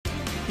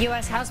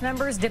U.S. House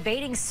members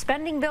debating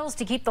spending bills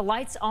to keep the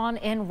lights on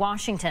in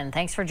Washington.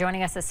 Thanks for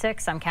joining us at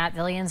 6. I'm Kat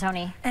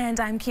Villianzoni.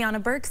 And I'm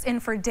Kiana Burks in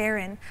for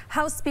Darren.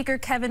 House Speaker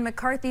Kevin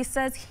McCarthy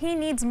says he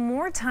needs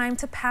more time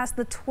to pass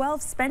the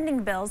 12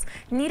 spending bills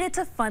needed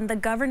to fund the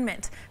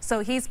government. So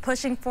he's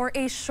pushing for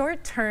a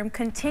short-term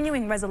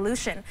continuing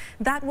resolution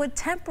that would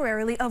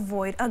temporarily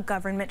avoid a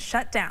government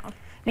shutdown.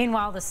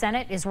 Meanwhile, the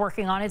Senate is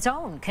working on its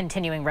own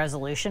continuing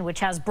resolution, which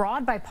has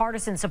broad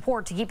bipartisan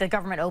support to keep the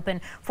government open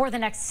for the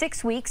next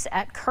 6 weeks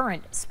at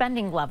current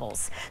spending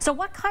levels. So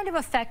what kind of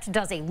effect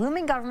does a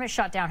looming government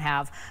shutdown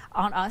have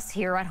on us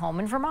here at home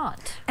in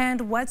Vermont?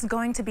 And what's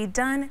going to be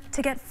done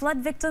to get flood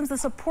victims the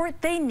support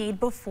they need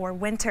before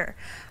winter?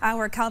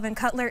 Our Calvin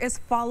Cutler is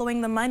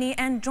following the money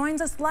and joins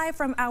us live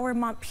from our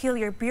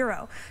Montpelier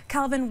bureau.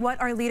 Calvin,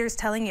 what are leaders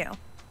telling you?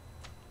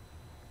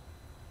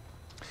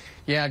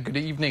 Yeah, good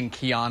evening,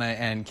 Kiana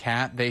and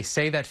Kat. They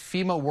say that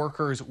FEMA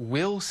workers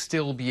will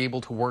still be able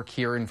to work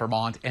here in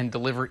Vermont and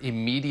deliver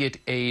immediate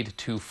aid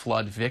to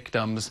flood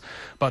victims.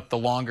 But the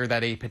longer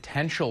that a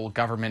potential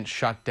government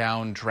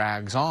shutdown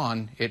drags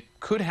on, it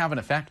could have an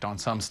effect on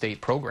some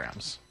state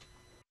programs.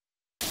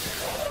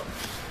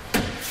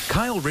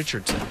 Kyle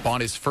Richardson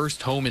bought his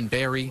first home in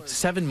Barrie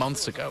 7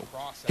 months ago.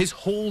 His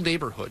whole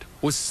neighborhood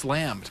was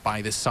slammed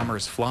by this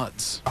summer's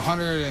floods.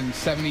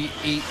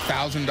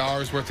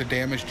 $178,000 worth of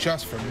damage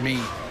just for me.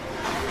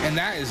 And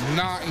that is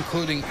not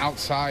including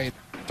outside.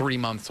 3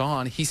 months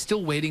on, he's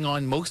still waiting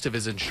on most of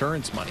his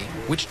insurance money,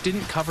 which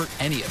didn't cover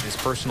any of his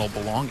personal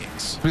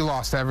belongings. We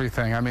lost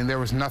everything. I mean, there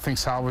was nothing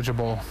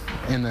salvageable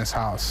in this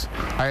house.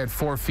 I had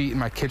 4 feet in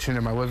my kitchen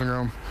and my living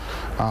room.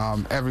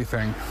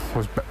 Everything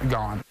was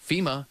gone.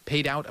 FEMA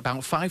paid out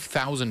about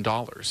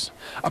 $5,000.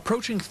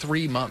 Approaching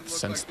 3 months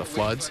since the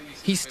floods,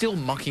 he's still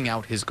mucking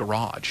out his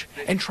garage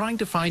and trying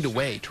to find a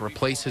way to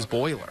replace his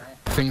boiler.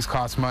 Things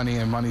cost money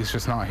and money's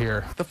just not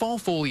here. The fall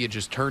foliage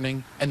is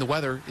turning and the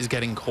weather is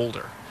getting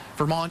colder.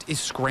 Vermont is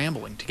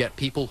scrambling to get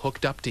people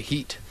hooked up to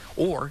heat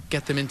or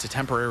get them into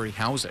temporary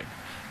housing.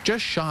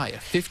 Just shy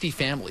of 50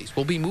 families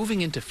will be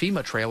moving into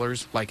FEMA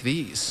trailers like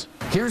these.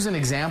 Here's an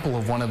example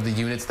of one of the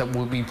units that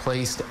will be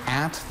placed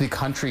at the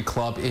country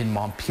club in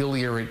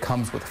Montpelier. It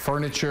comes with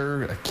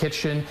furniture, a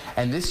kitchen,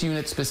 and this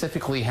unit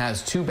specifically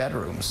has 2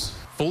 bedrooms.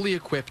 Fully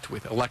equipped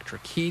with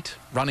electric heat,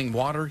 running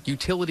water,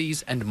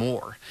 utilities, and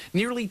more.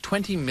 Nearly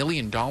 $20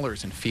 million in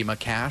FEMA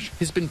cash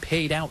has been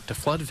paid out to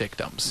flood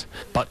victims.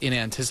 But in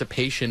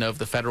anticipation of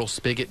the federal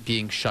spigot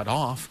being shut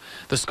off,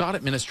 the Scott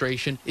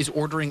administration is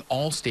ordering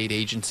all state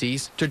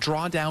agencies to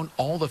draw down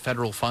all the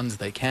federal funds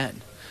they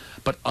can.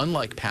 But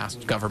unlike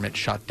past government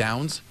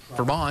shutdowns,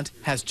 Vermont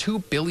has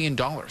 $2 billion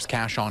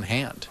cash on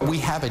hand. We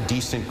have a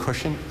decent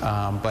cushion,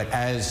 but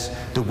as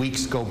the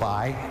weeks go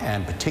by,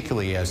 and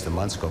particularly as the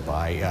months go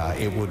by,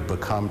 it would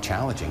become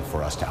challenging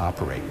for us to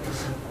operate.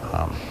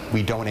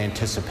 We don't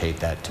anticipate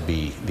that to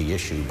be the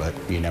issue, but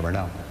you never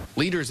know.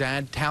 Leaders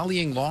add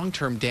tallying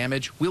long-term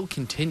damage will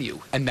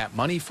continue, and that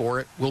money for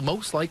it will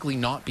most likely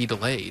not be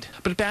delayed.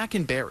 But back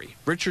in Barrie,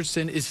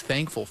 Richardson is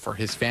thankful for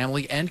his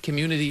family and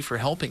community for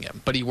helping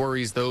him, but he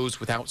worries those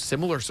without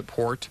similar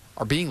support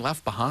are being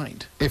left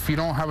behind. If you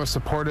don't have a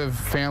supportive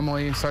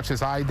family such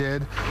as I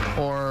did,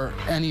 or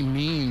any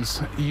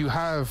means,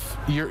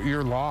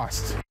 you're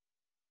lost.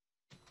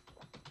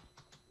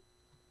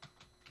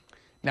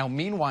 Now,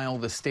 meanwhile,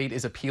 the state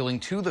is appealing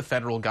to the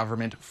federal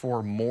government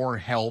for more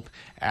help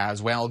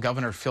as well.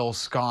 Governor Phil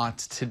Scott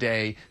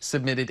today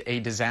submitted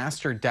a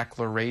disaster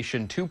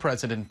declaration to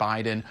President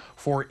Biden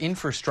for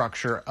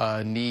infrastructure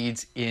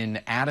needs in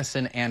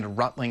Addison and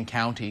Rutland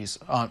counties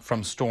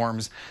from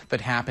storms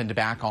that happened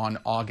back on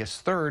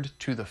August 3rd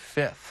to the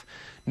 5th.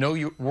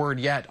 No word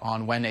yet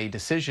on when a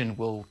decision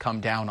will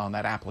come down on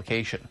that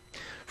application.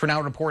 For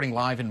now, reporting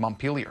live in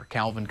Montpelier,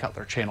 Calvin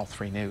Cutler, Channel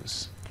 3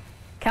 News.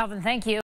 Calvin, thank you.